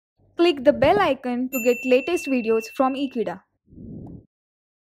Click the bell icon to get latest videos from Ekeeda.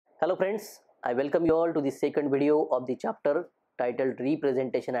 Hello friends, I welcome you all to the second video of the chapter titled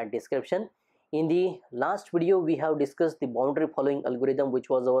Representation and Description. In the last video, we have discussed the boundary following algorithm, which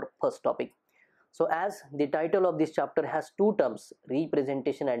was our first topic. So as the title of this chapter has two terms,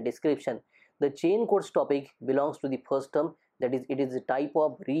 representation and description, the chain codes topic belongs to the first term, that is, it is a type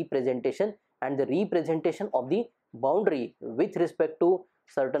of representation and the representation of the boundary with respect to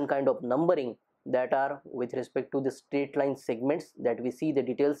certain kind of numbering that are with respect to the straight line segments that we see the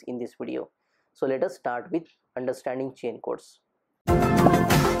details in this video. So let us start with understanding chain codes.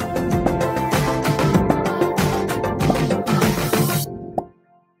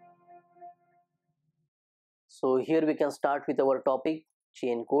 So here we can start with our topic,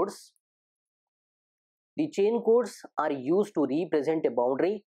 chain codes. The chain codes are used to represent a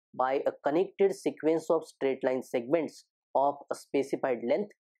boundary by a connected sequence of straight line segments of a specified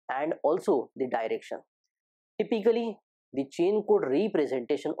length and also the direction. Typically, the chain code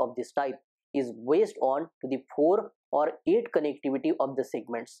representation of this type is based on to the 4 or 8 connectivity of the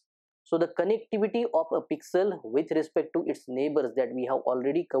segments. So the connectivity of a pixel with respect to its neighbors that we have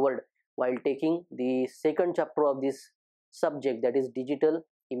already covered while taking the second chapter of this subject, that is digital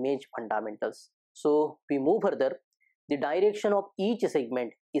image fundamentals. So we move further. The direction of each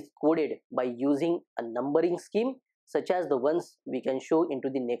segment is coded by using a numbering scheme such as the ones we can show into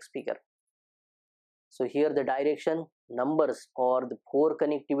the next figure. So here the direction numbers for the 4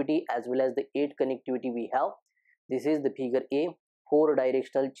 connectivity as well as the 8 connectivity we have. This is the figure A, 4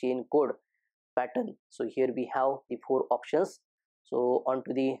 directional chain code pattern. So here we have the 4 options. So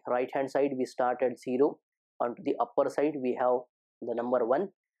onto the right hand side we start at 0. Onto the upper side we have the number 1.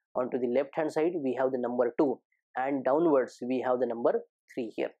 Onto the left hand side we have the number 2. And downwards we have the number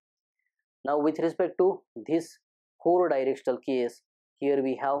 3 here. Now with respect to this 4 directional case, here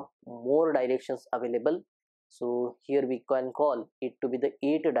we have more directions available. So here we can call it to be the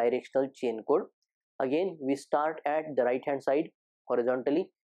 8 directional chain code. Again we start at the right hand side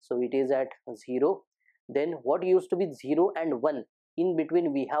horizontally. So it is at 0. Then what used to be 0 and 1, in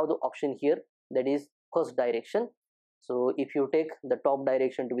between we have the option here, that is first direction. So if you take the top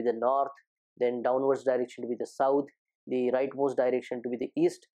direction to be the north, then downwards direction to be the south, the rightmost direction to be the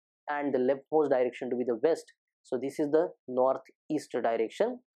east, and the leftmost direction to be the west. So this is the northeast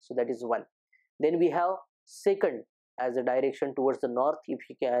direction. So that is 1. Then we have second as a direction towards the north, if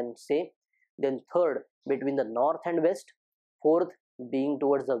you can say. Then third between the north and west. Fourth being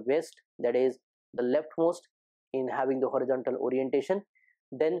towards the west, that is the leftmost in having the horizontal orientation.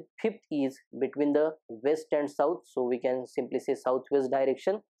 Then fifth is between the west and south, so we can simply say southwest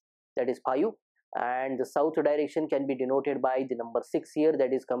direction, that is 5. And the south direction can be denoted by the number 6 here,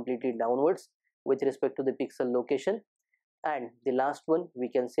 that is completely downwards with respect to the pixel location. And the last one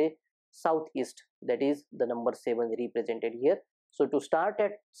we can say southeast, that is the number 7 represented here. So to start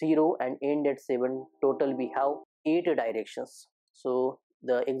at 0 and end at 7, total we have 8 directions. So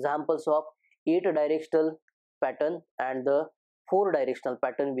the examples of 8 directional pattern and the 4 directional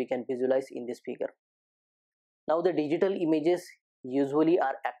pattern we can visualize in this figure. Now the digital images usually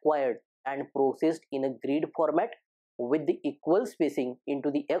are acquired and processed in a grid format with the equal spacing into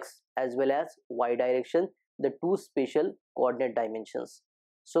the x as well as y direction, the two spatial coordinate dimensions.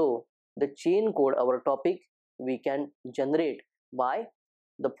 So the chain code, our topic, we can generate by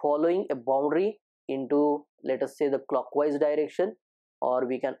the following a boundary into, let us say, the clockwise direction, or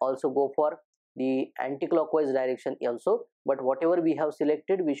we can also go for the anti-clockwise direction also, but whatever we have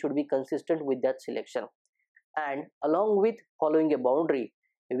selected we should be consistent with that selection. And along with following a boundary,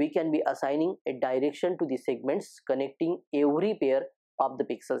 we can be assigning a direction to the segments connecting every pair of the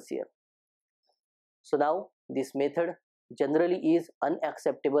pixels here. So now this method generally is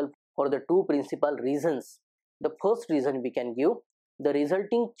unacceptable for the two principal reasons. The first reason we can give, the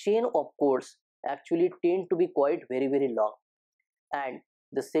resulting chain of codes actually tend to be quite very long. And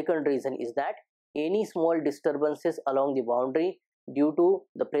the second reason is that any small disturbances along the boundary due to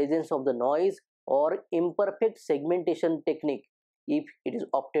the presence of the noise or imperfect segmentation technique, if it is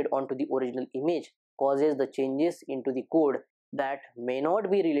opted onto the original image, causes the changes into the code that may not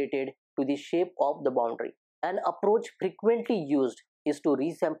be related to the shape of the boundary. An approach frequently used is to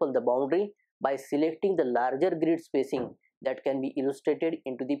resample the boundary by selecting the larger grid spacing that can be illustrated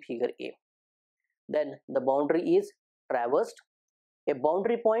into the figure A. Then the boundary is traversed. A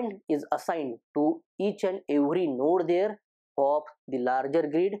boundary point is assigned to each and every node there of the larger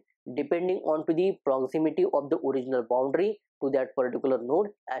grid depending on to the proximity of the original boundary to that particular node,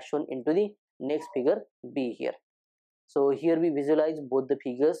 as shown into the next figure B here. So here we visualize both the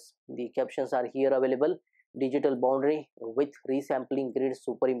figures. The captions are here available. digital boundary with resampling grid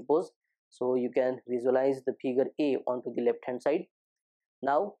superimposed. So you can visualize the figure A onto the left hand side.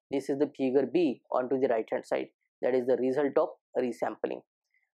 Now this is the figure B onto the right hand side, that is the result of resampling.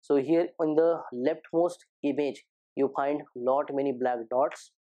 So here on the leftmost image you find lot many black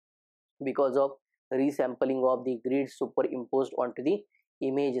dots because of resampling of the grid superimposed onto the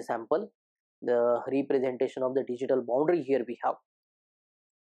image sample, the representation of the digital boundary here we have.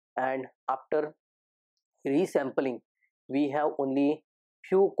 And after resampling we have only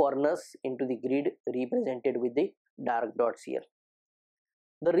few corners into the grid represented with the dark dots here.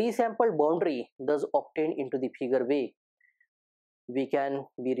 The resampled boundary thus obtained into the figure way we can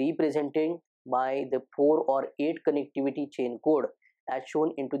be representing by the 4 or 8 connectivity chain code as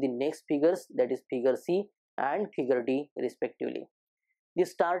shown into the next figures, that is figure C and figure D respectively. The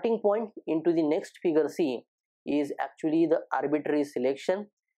starting point into the next figure C is actually the arbitrary selection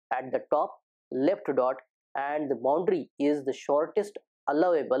at the top left dot, and the boundary is the shortest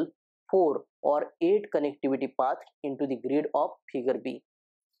allowable 4 or 8 connectivity path into the grid of figure B.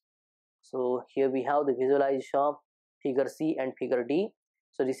 So here we have the visualization of figure C and figure D.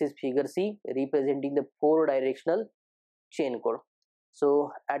 So this is figure C representing the 4 directional chain code.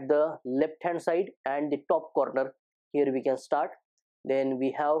 So at the left hand side and the top corner here we can start. Then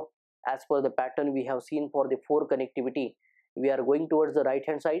we have, as per the pattern we have seen for the 4 connectivity, we are going towards the right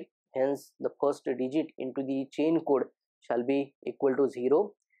hand side, hence the first digit into the chain code shall be equal to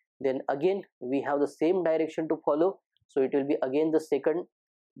 0. Then again we have the same direction to follow, so it will be again the second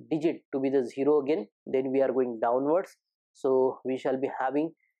digit to be the 0 again. Then we are going downwards, so we shall be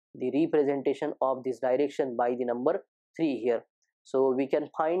having the representation of this direction by the number 3 here. So we can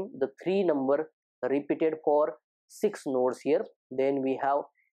find the 3 number repeated for 6 nodes here. Then we have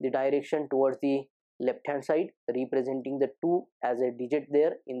the direction towards the left hand side representing the 2 as a digit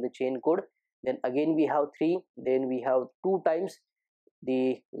there in the chain code. Then again we have 3, then we have 2 times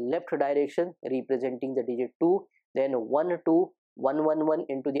the left direction representing the digit 2, then 1 2 1 1 1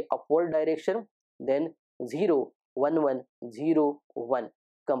 into the upward direction, then 0 1 1 0 1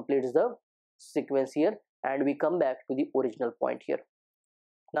 completes the sequence here, and we come back to the original point here.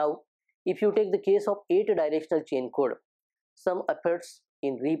 Now if you take the case of 8 directional chain code, some efforts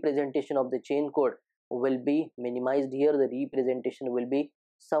in representation of the chain code will be minimized here. The representation will be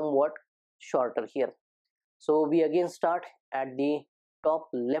somewhat shorter here. So we again start at the top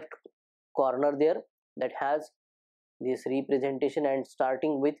left corner there, that has this representation and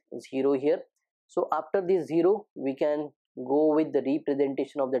starting with 0 here. So after this 0 we can go with the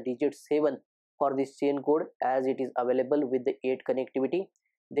representation of the digit 7 for this chain code as it is available with the 8 connectivity.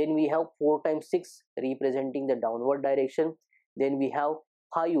 Then we have 4 times 6 representing the downward direction. Then we have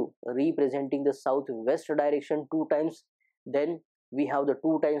 5 representing the southwest direction 2 times. Then we have the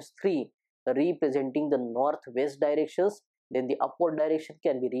 2 times 3 representing the northwest directions. Then the upward direction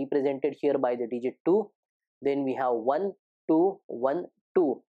can be represented here by the digit 2. Then we have 1 2 1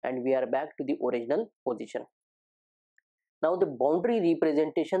 2, and we are back to the original position. Now the boundary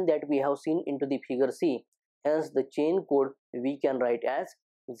representation that we have seen into the figure C, hence the chain code we can write as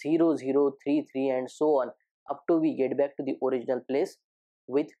 0 0 3 3 and so on up to we get back to the original place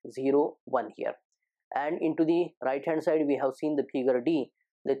with 0 1 here. And into the right hand side we have seen the figure D,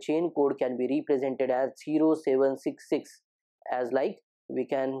 the chain code can be represented as 0 7 6 6, as like we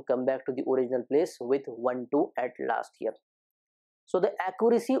can come back to the original place with 1 2 at last here. So the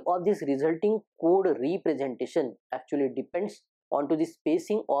accuracy of this resulting code representation actually depends onto the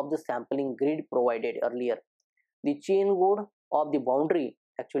spacing of the sampling grid provided earlier. The chain code of the boundary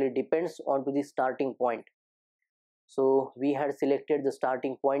actually depends onto the starting point. So we had selected the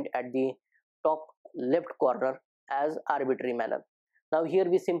starting point at the top left corner as arbitrary manner. Now here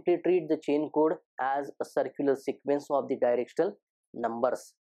we simply treat the chain code as a circular sequence of the directional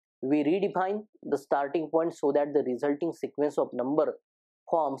numbers. We redefine the starting point so that the resulting sequence of number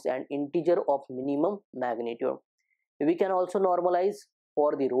forms an integer of minimum magnitude. We can also normalize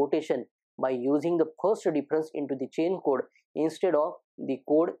for the rotation by using the first difference into the chain code instead of the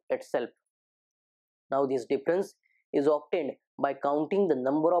code itself. Now this difference is obtained by counting the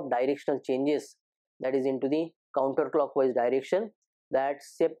number of directional changes, that is into the counterclockwise direction, that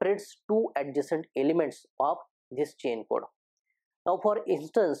separates 2 adjacent elements of this chain code. Now for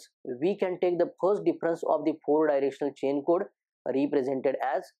instance, we can take the first difference of the 4 directional chain code represented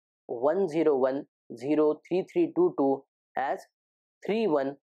as 101 03322 as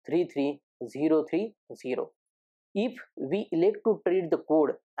 3133030. If we elect to treat the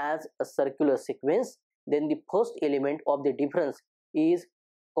code as a circular sequence, then the first element of the difference is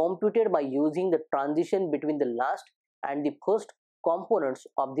computed by using the transition between the last and the first components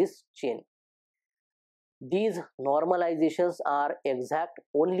of this chain. These normalizations are exact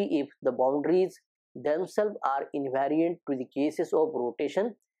only if the boundaries themselves are invariant to the cases of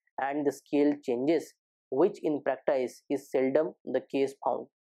rotation and the scale changes, which in practice is seldom the case found.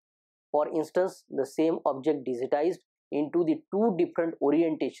 For instance, the same object digitized into the two different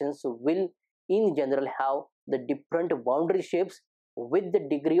orientations will in general have the different boundary shapes, with the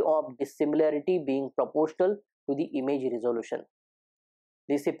degree of dissimilarity being proportional to the image resolution.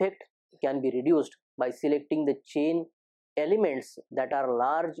 This effect can be reduced by selecting the chain elements that are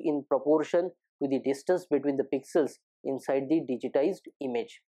large in proportion to the distance between the pixels inside the digitized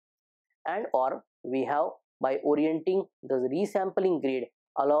image. And or we have by orienting the resampling grid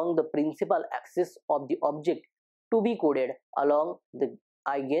along the principal axis of the object to be coded along the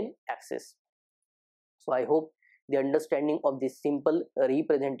eigen axis. So I hope the understanding of this simple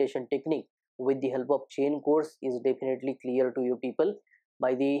representation technique with the help of chain codes is definitely clear to you people.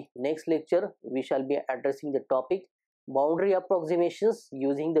 By the next lecture, we shall be addressing the topic boundary approximations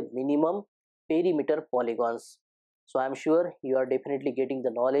using the minimum perimeter polygons. So I'm sure you are definitely getting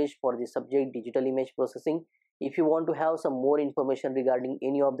the knowledge for the subject digital image processing. If you want to have some more information regarding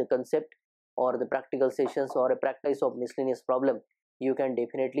any of the concept or the practical sessions or a practice of miscellaneous problem, you can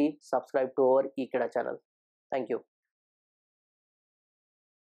definitely subscribe to our Ekeeda channel. Thank you.